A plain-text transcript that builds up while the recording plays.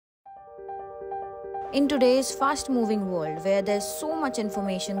In today's fast moving world where there's so much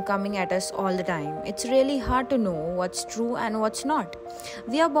information coming at us all the time, it's really hard to know what's true and what's not.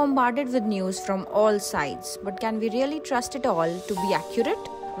 We are bombarded with news from all sides, but can we really trust it all to be accurate?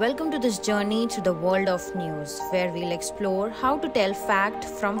 Welcome to this journey through the world of news, where we'll explore how to tell fact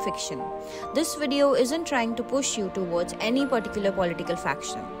from fiction. This video isn't trying to push you towards any particular political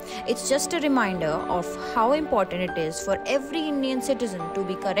faction. It's just a reminder of how important it is for every Indian citizen to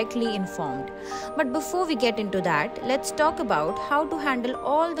be correctly informed. But before we get into that, let's talk about how to handle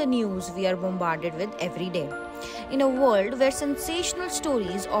all the news we are bombarded with every day. In a world where sensational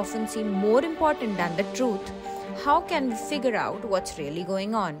stories often seem more important than the truth, how can we figure out what's really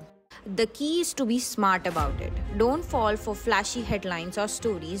going on? The key is to be smart about it. Don't fall for flashy headlines or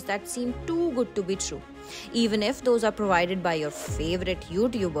stories that seem too good to be true, even if those are provided by your favorite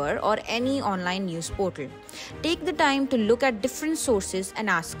YouTuber or any online news portal. Take the time to look at different sources and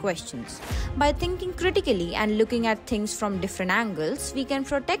ask questions. By thinking critically and looking at things from different angles, we can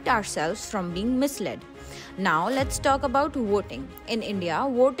protect ourselves from being misled. Now let's talk about voting. In India,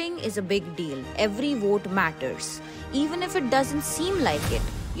 voting is a big deal. Every vote matters. Even if it doesn't seem like it,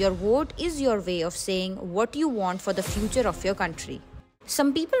 your vote is your way of saying what you want for the future of your country.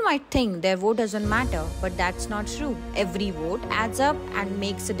 Some people might think their vote doesn't matter, but that's not true. Every vote adds up and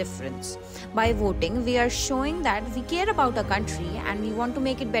makes a difference. By voting, we are showing that we care about our country and we want to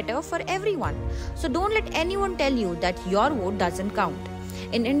make it better for everyone. So don't let anyone tell you that your vote doesn't count.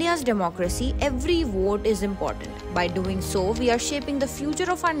 In India's democracy, every vote is important. By doing so, we are shaping the future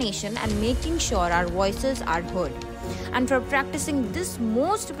of our nation and making sure our voices are heard. And for practicing this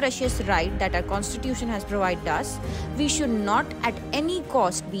most precious right that our constitution has provided us, we should not at any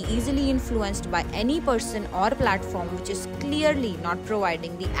cost be easily influenced by any person or platform which is clearly not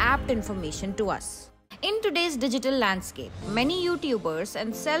providing the apt information to us. In today's digital landscape, many YouTubers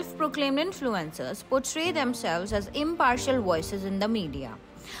and self-proclaimed influencers portray themselves as impartial voices in the media.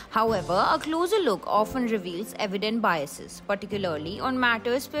 However, a closer look often reveals evident biases, particularly on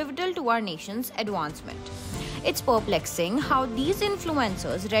matters pivotal to our nation's advancement. It's perplexing how these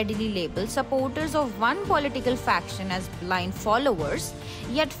influencers readily label supporters of one political faction as blind followers,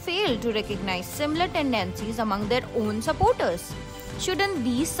 yet fail to recognize similar tendencies among their own supporters. Shouldn't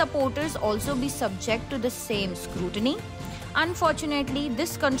these supporters also be subject to the same scrutiny? Unfortunately,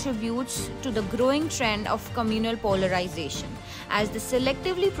 this contributes to the growing trend of communal polarization, as they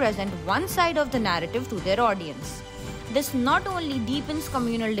selectively present one side of the narrative to their audience. This not only deepens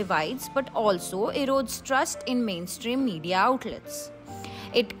communal divides but also erodes trust in mainstream media outlets.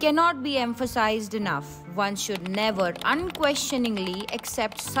 It cannot be emphasized enough. One should never unquestioningly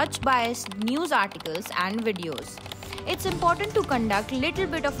accept such biased news articles and videos. It's important to conduct a little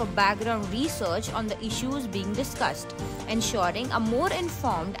bit of a background research on the issues being discussed, ensuring a more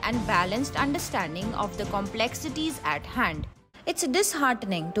informed and balanced understanding of the complexities at hand. It's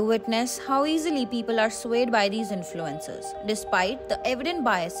disheartening to witness how easily people are swayed by these influencers, despite the evident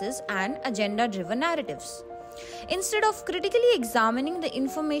biases and agenda-driven narratives. Instead of critically examining the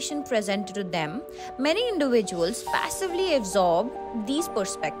information presented to them, many individuals passively absorb these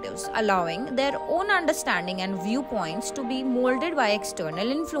perspectives, allowing their own understanding and viewpoints to be molded by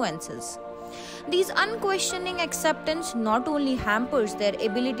external influences. These unquestioning acceptance not only hampers their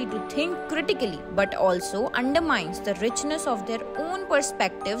ability to think critically, but also undermines the richness of their own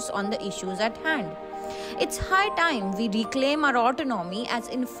perspectives on the issues at hand. It's high time we reclaim our autonomy as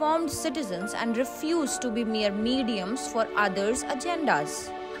informed citizens and refuse to be mere mediums for others'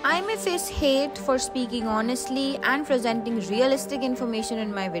 agendas. I may face hate for speaking honestly and presenting realistic information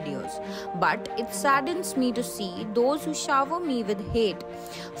in my videos, but it saddens me to see those who shower me with hate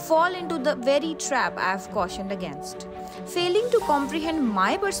fall into the very trap I have cautioned against. Failing to comprehend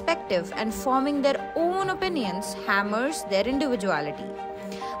my perspective and forming their own opinions hammers their individuality.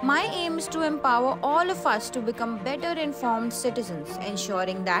 My aim is to empower all of us to become better informed citizens,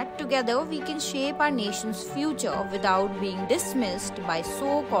 ensuring that together we can shape our nation's future without being dismissed by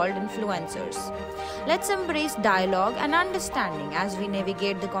so-called influencers. Let's embrace dialogue and understanding as we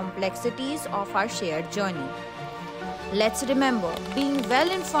navigate the complexities of our shared journey. Let's remember, being well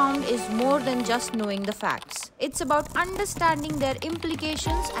informed is more than just knowing the facts. It's about understanding their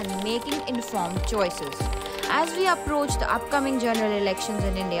implications and making informed choices. As we approach the upcoming general elections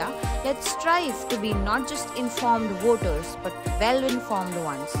in India, let's strive to be not just informed voters but well-informed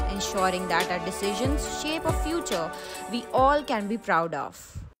ones, ensuring that our decisions shape a future we all can be proud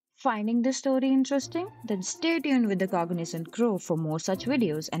of. Finding this story interesting? Then stay tuned with the Cognizant Crow for more such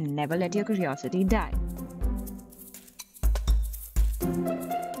videos and never let your curiosity die.